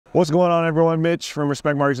What's going on, everyone? Mitch from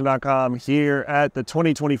RespectMarketing.com here at the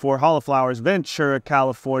 2024 Hall of Flowers, Ventura,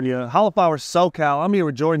 California. Hall of Flowers SoCal. I'm here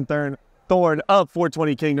with Jordan Thorne of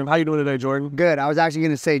 420 Kingdom. How you doing today, Jordan? Good. I was actually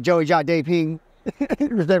going to say Joey Jot Day Ping.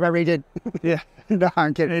 Respect my region. Yeah. No,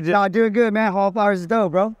 I'm kidding. No, doing good, man. Hall of Flowers is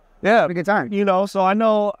dope, bro. Yeah. Have a good time. You know, so I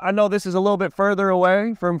know this is a little bit further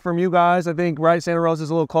away from you guys. I think, right, Santa Rosa is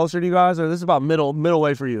a little closer to you guys, or this is about middle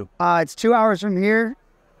way for you? It's 2 hours from here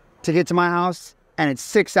to get to my house, and it's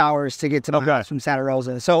 6 hours to get to my house from Santa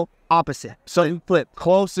Rosa. So opposite. So flip.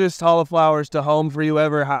 Closest Hall of Flowers to home for you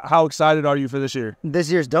ever. How excited are you for this year?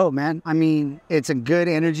 This year's dope, man. I mean, it's a good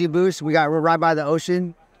energy boost. We're right by the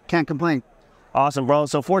ocean. Can't complain. Awesome, bro.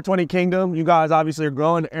 So 420 Kingdom, you guys obviously are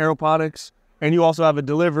growing aeroponics, and you also have a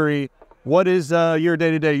delivery. What is your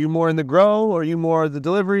day-to-day? You more in the grow, or you more the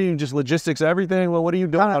delivery? You just logistics, everything? Well, what are you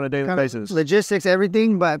doing on a daily basis? Logistics,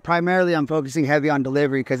 everything, but primarily I'm focusing heavy on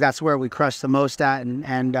delivery because that's where we crush the most at.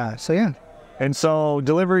 So, yeah. And so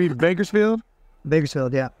delivery to Bakersfield?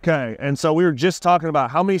 Bakersfield, yeah. Okay. And so we were just talking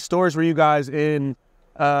about how many stores were you guys in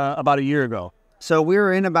about a year ago? So we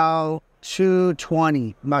were in about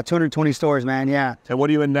 220 stores, man, yeah. And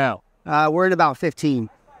what are you in now? We're in about 15.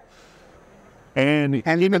 And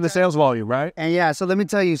even the sales volume, right? And yeah, so let me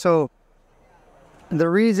tell you, so the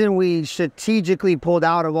reason we strategically pulled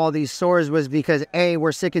out of all these stores was because A,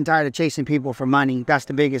 we're sick and tired of chasing people for money. That's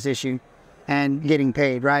the biggest issue, and getting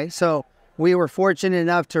paid, right? So we were fortunate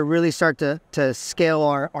enough to really start to scale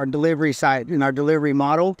our delivery side and our delivery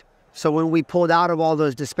model. So when we pulled out of all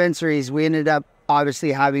those dispensaries, we ended up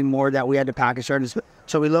obviously having more that we had to package.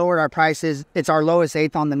 So we lowered our prices. It's our lowest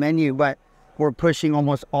eighth on the menu, but we're pushing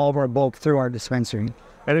almost all of our bulk through our dispensary.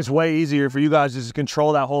 And it's way easier for you guys to just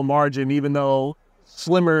control that whole margin, even though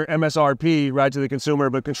slimmer MSRP, right, to the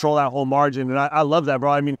consumer, but control that whole margin. And I love that,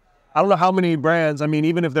 bro. I mean, I don't know how many brands, I mean,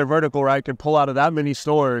 even if they're vertical, right, could pull out of that many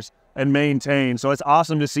stores and maintain. So it's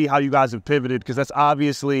awesome to see how you guys have pivoted, because that's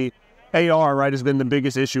obviously AR, right, has been the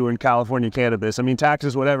biggest issue in California cannabis. I mean,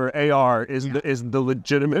 taxes, whatever, AR is the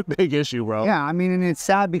legitimate big issue, bro. Yeah, I mean, and it's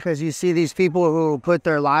sad because you see these people who put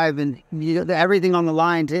their life and everything on the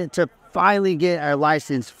line to finally get a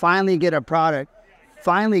license, finally get a product,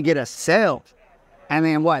 finally get a sale, and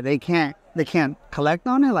then what? They can't collect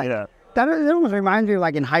on it, like. Yeah. That almost reminds me of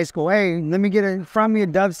like in high school. Hey, let me get a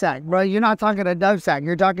Dove sack, bro. You're not talking a Dove sack.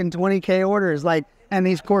 You're talking 20K orders, like, and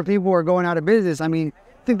these poor people are going out of business. I mean,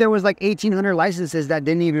 I think there was like 1,800 licenses that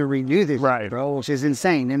didn't even renew this, right, bro, which is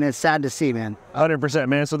insane, and it's sad to see, man. 100%,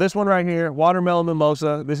 man. So this one right here, Watermelon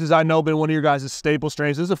Mimosa. This is, I know, been one of your guys' staple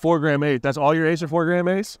strains. This is a 4-gram eighth. That's all your eighths are 4-gram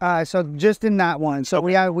eighths? So just in that one. So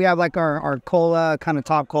we have like our cola, kind of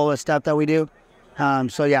top cola stuff that we do.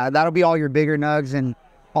 So yeah, that'll be all your bigger nugs and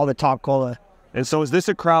all the top cola. And so is this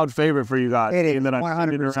a crowd favorite for you guys? It is, and that I've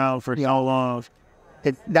seen it around for so long.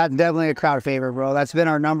 That's definitely a crowd favorite, bro. That's been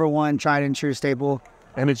our #1 tried and true staple.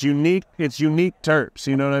 And it's unique terps,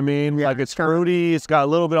 you know what I mean? Yeah, like it's fruity, it's got a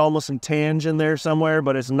little bit almost some tange in there somewhere,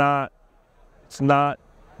 but it's not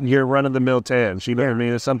your run-of-the-mill tange, you know what I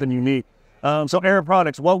mean? It's something unique. So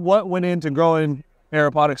aeroponics, what went into growing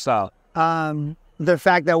aeroponic style? The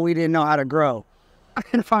fact that we didn't know how to grow.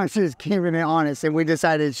 If I'm just keeping it honest, and we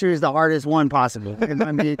decided to choose the hardest one possible.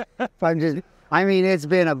 I mean, it's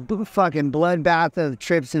been a fucking bloodbath of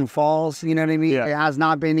trips and falls. You know what I mean? Yeah. It has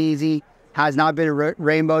not been easy. Has not been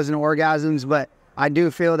rainbows and orgasms, but I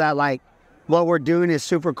do feel that like what we're doing is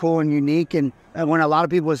super cool and unique. And when a lot of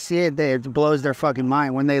people see it, it blows their fucking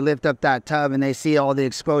mind when they lift up that tub and they see all the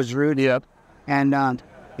exposed root. Yep. And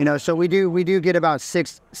you know, so we do get about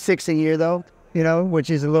six a year though. You know, which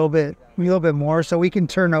is a little bit more, so we can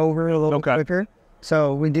turn over a little quicker.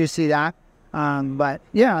 So we do see that. But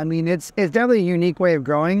yeah, I mean, it's definitely a unique way of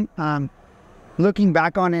growing. Looking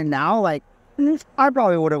back on it now, like I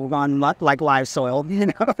probably would have gone like live soil, you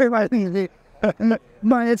know.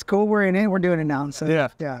 But it's cool. We're in it. We're doing it now. So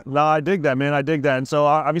yeah. No, I dig that, man. I dig that. And so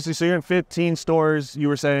obviously, so you're in 15 stores. You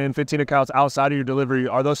were saying 15 accounts outside of your delivery.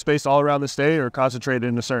 Are those spaced all around the state or concentrated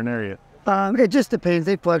in a certain area? It just depends.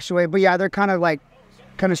 They fluctuate, but yeah, they're kind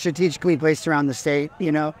of strategically placed around the state,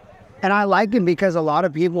 you know. And I like them because a lot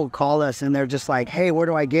of people call us and they're just like, "Hey, where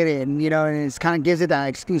do I get it?" And you know, and it's kind of gives it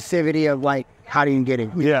that exclusivity of like, how do you get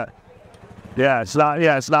it? Yeah. It's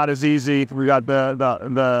not as easy. We got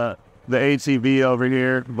the ATV over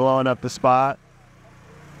here blowing up the spot.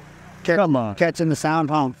 Come on. Catching the sound,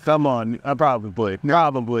 pump. Come on. Probably.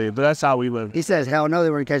 But that's how we live. He says, hell no, they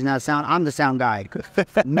weren't catching that sound. I'm the sound guy.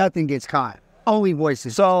 Nothing gets caught. Only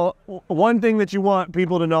voices. So one thing that you want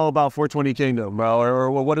people to know about 420 Kingdom, bro, or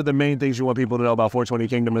what are the main things you want people to know about 420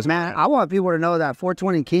 Kingdom? Man, I want people to know that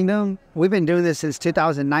 420 Kingdom, we've been doing this since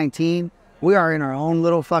 2019. we are in our own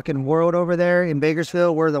little fucking world over there in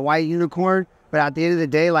Bakersfield. We're the white unicorn. But at the end of the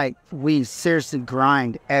day, like, we seriously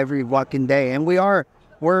grind every fucking day. And we're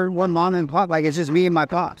one mom and pop. Like, it's just me and my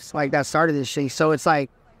pops, like, that started this shit. So it's like,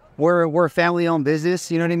 we're a family-owned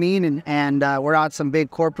business, you know what I mean? And we're not some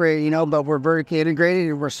big corporate, you know, but we're vertically integrated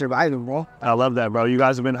and we're surviving, bro. I love that, bro. You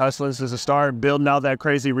guys have been hustling since the start, building out that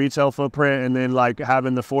crazy retail footprint, and then, like,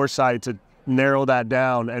 having the foresight to narrow that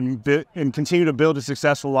down and continue to build a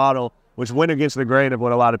successful model, which went against the grain of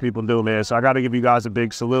what a lot of people do, man. So I got to give you guys a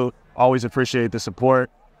big salute. Always appreciate the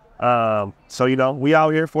support. So, you know, we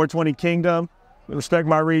out here, 420 Kingdom. Respect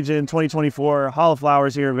My Region 2024. Hall of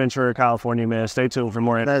Flowers here in Ventura, California, man. Stay tuned for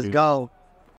more interviews. Let's go.